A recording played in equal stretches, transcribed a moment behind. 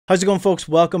How's it going, folks?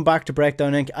 Welcome back to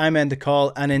Breakdown Inc. I'm End the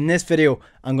Call, and in this video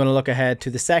I'm going to look ahead to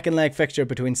the second leg fixture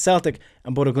between Celtic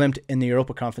and Bodø Glimt in the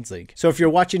Europa Conference League. So if you're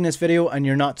watching this video and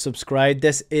you're not subscribed,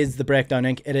 this is the Breakdown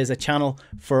Inc. It is a channel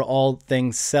for all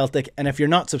things Celtic, and if you're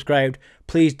not subscribed,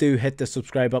 please do hit the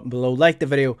subscribe button below, like the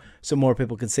video so more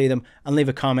people can see them, and leave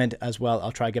a comment as well.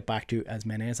 I'll try to get back to as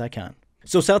many as I can.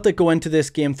 So Celtic go into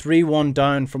this game 3-1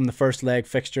 down from the first leg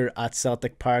fixture at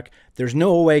Celtic Park. There's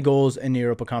no away goals in the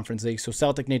Europa Conference League, so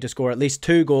Celtic need to score at least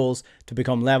 2 goals to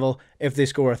become level. If they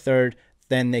score a third,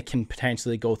 then they can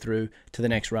potentially go through to the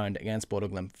next round against Bodø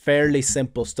Glimt. Fairly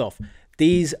simple stuff.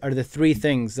 These are the 3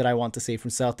 things that I want to see from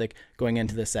Celtic going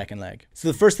into the second leg. So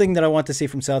the first thing that I want to see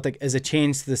from Celtic is a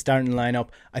change to the starting lineup.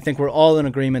 I think we're all in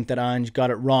agreement that Ange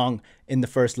got it wrong in the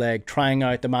first leg, trying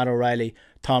out the Matt O'Reilly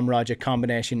Tom Rogic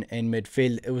combination in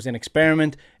midfield. It was an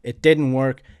experiment. It didn't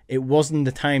work. It wasn't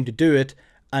the time to do it,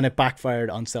 and it backfired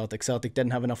on Celtic. Celtic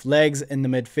didn't have enough legs in the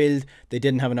midfield. They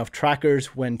didn't have enough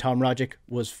trackers when Tom Rogic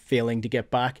was failing to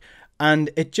get back,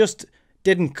 and it just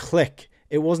didn't click.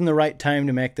 It wasn't the right time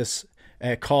to make this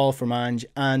call from Ange,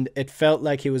 and it felt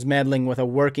like he was meddling with a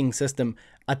working system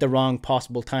at the wrong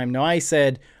possible time. Now, I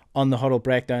said on the Huddle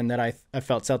breakdown that I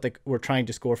felt Celtic were trying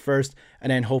to score first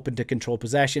and then hoping to control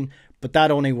possession, but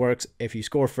that only works if you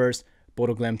score first.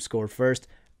 Bodø Glimt scored first,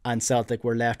 and Celtic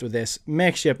were left with this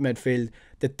makeshift midfield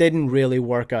that didn't really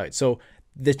work out. So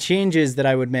the changes that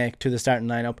I would make to the starting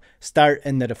lineup: start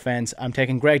in the defence. I'm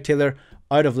taking Greg Taylor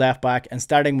out of left back and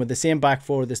starting with the same back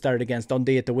four that started against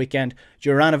Dundee at the weekend.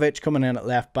 Juranovic coming in at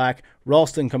left back,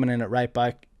 Ralston coming in at right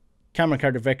back, Cameron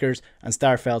Carter-Vickers and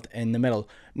Starfelt in the middle.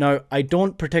 Now, I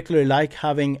don't particularly like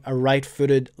having a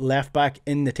right-footed left back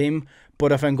in the team,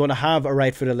 but if I'm going to have a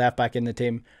right-footed left back in the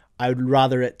team, I would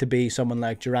rather it to be someone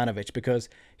like Juranovic, because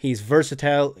he's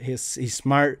versatile, he's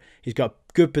smart, he's got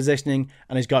good positioning,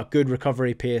 and he's got good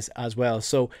recovery pace as well.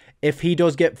 So if he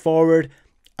does get forward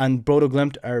and Bodø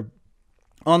Glimt are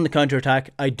on the counter-attack,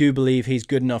 I do believe he's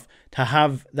good enough to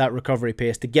have that recovery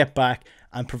pace to get back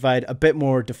and provide a bit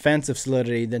more defensive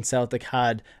solidity than Celtic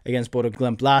had against Bodø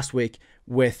Glimt last week,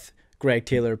 with Greg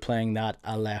Taylor playing that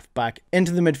at left back.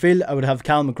 Into the midfield, I would have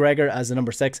Cal McGregor as the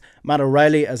number 6, Matt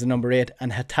O'Reilly as the number 8,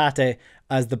 and Hatate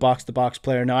as the box-to-box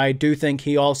player. Now, I do think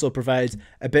he also provides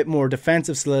a bit more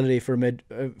defensive solidity for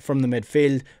from the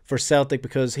midfield for Celtic,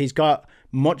 because he's got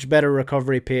much better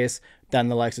recovery pace than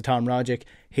the likes of Tom Rogic.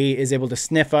 He is able to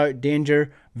sniff out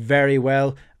danger very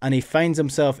well, and he finds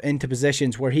himself into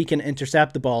positions where he can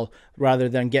intercept the ball rather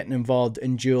than getting involved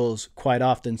in duels quite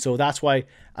often. So that's why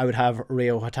I would have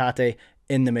Rio Hatate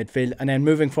in the midfield. And then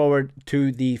moving forward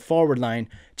to the forward line,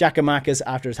 Giakoumakis,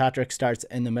 after his hat-trick, starts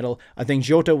in the middle. I think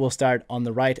Jota will start on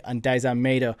the right, and Daisa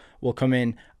Maeda will come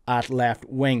in at left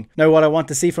wing. Now, what I want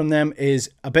to see from them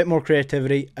is a bit more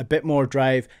creativity, a bit more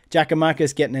drive,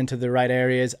 Giakoumakis getting into the right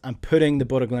areas and putting the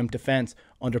Bodø Glimt defence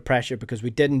under pressure, because we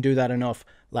didn't do that enough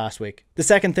last week. The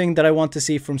second thing that I want to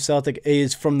see from Celtic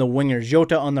is from the wingers.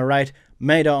 Jota on the right,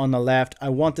 Maeda on the left. I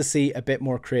want to see a bit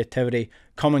more creativity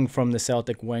coming from the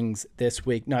Celtic wings this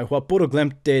week. Now, what Bodø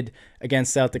Glimt did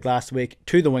against Celtic last week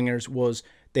to the wingers was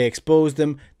they exposed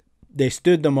them, they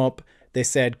stood them up, they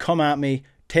said, come at me,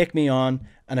 take me on,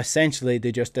 and essentially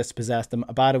they just dispossessed them.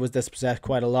 Abada was dispossessed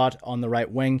quite a lot on the right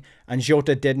wing, and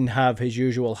Jota didn't have his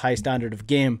usual high standard of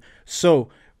game. So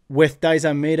with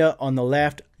Daisa Maeda on the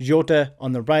left, Jota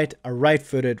on the right, a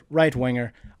right-footed right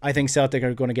winger, I think Celtic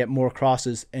are going to get more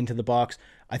crosses into the box.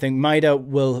 I think Maeda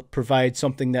will provide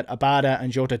something that Abada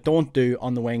and Jota don't do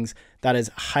on the wings, that is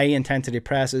high-intensity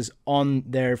presses on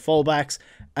their fullbacks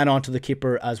and onto the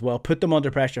keeper as well. Put them under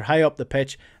pressure high up the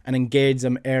pitch and engage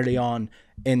them early on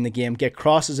in the game. Get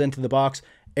crosses into the box,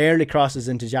 early crosses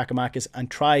into Giakoumakis, and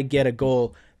try get a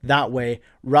goal that way,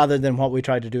 rather than what we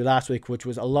tried to do last week, which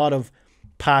was a lot of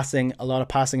passing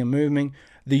and moving.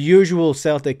 The usual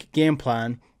Celtic game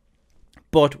plan,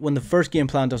 but when the first game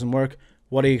plan doesn't work,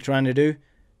 what are you trying to do?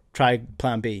 Try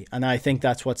plan B. And I think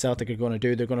that's what Celtic are going to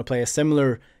do. They're going to play a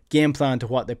similar game plan to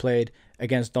what they played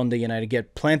against Dundee United.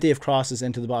 Get plenty of crosses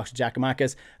into the box to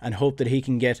Giakoumakis and hope that he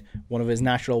can get one of his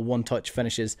natural one-touch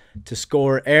finishes to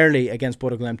score early against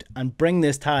Bodø Glimt and bring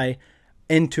this tie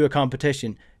into a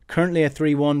competition. Currently at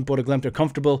 3-1, Bodø Glimt are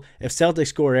comfortable. If Celtic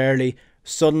score early,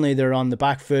 suddenly they're on the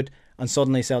back foot, and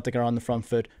suddenly Celtic are on the front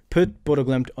foot. Put Bodø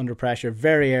Glimt under pressure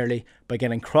very early by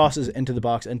getting crosses into the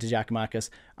box into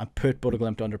Giakoumakis, and put Bodø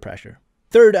Glimt under pressure.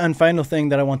 Third and final thing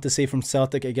that I want to see from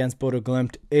Celtic against Bodø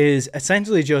Glimt is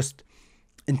essentially just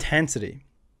intensity,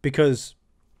 because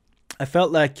I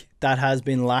felt like that has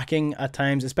been lacking at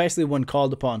times, especially when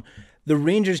called upon. The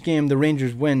Rangers game, the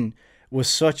Rangers win, was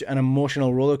such an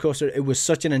emotional roller coaster. It was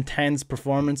such an intense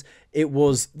performance. It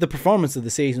was the performance of the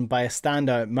season by a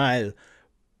standout mile.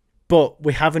 But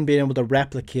we haven't been able to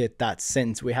replicate that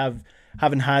since. We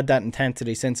haven't had that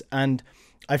intensity since. And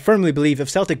I firmly believe if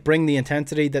Celtic bring the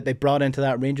intensity that they brought into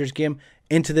that Rangers game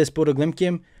into this Bodø Glimt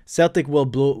game, Celtic will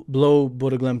blow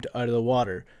Bodø Glimt out of the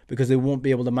water because they won't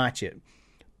be able to match it.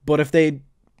 But if they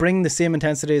bring the same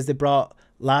intensity as they brought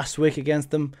last week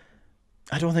against them,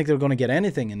 I don't think they're going to get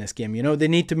anything in this game. You know, they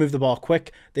need to move the ball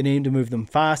quick. They need to move them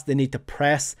fast. They need to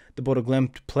press the Bodø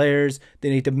Glimt players. They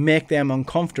need to make them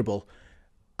uncomfortable.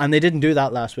 And they didn't do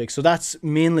that last week. So that's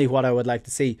mainly what I would like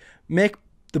to see. Make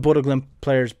the Bodø Glimt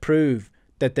players prove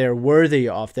that they're worthy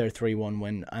of their 3-1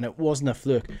 win. And it wasn't a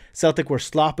fluke. Celtic were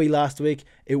sloppy last week.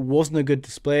 It wasn't a good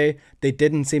display. They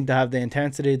didn't seem to have the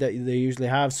intensity that they usually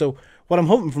have. So what I'm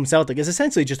hoping from Celtic is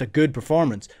essentially just a good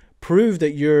performance. Prove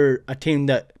that you're a team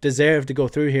that deserve to go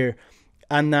through here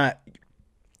and that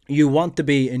you want to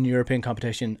be in European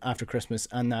competition after Christmas,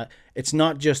 and that it's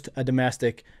not just a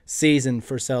domestic season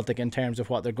for Celtic in terms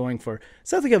of what they're going for.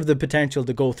 Celtic have the potential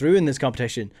to go through in this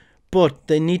competition, but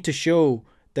they need to show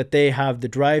that they have the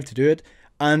drive to do it,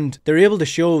 and they're able to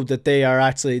show that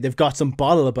they've got some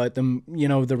bottle about them. You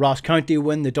know, the Ross County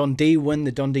win, the Dundee win,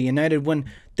 the Dundee United win.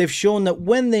 They've shown that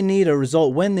when they need a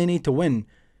result, when they need to win,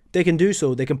 they can do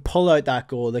so. They can pull out that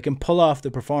goal. They can pull off the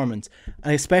performance.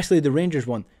 And especially the Rangers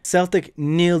one. Celtic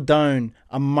nailed down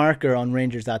a marker on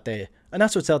Rangers that day. And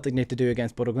that's what Celtic need to do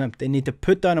against Bodø Glimt. They need to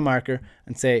put down a marker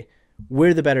and say,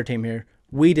 we're the better team here.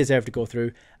 We deserve to go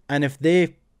through. And if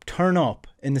they turn up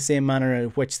in the same manner in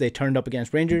which they turned up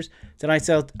against Rangers, then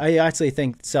I actually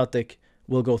think Celtic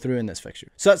will go through in this fixture.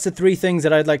 So that's the 3 things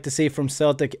that I'd like to see from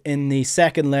Celtic in the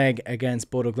second leg against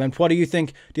Bodø Glimt. What do you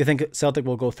think? Do you think Celtic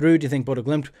will go through? Do you think Bodø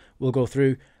Glimt will go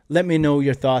through? Let me know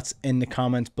your thoughts in the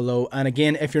comments below. And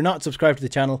again, if you're not subscribed to the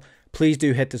channel, please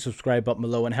do hit the subscribe button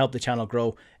below and help the channel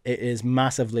grow. It is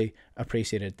massively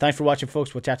appreciated. Thanks for watching,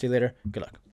 folks. We'll chat to you later. Good luck.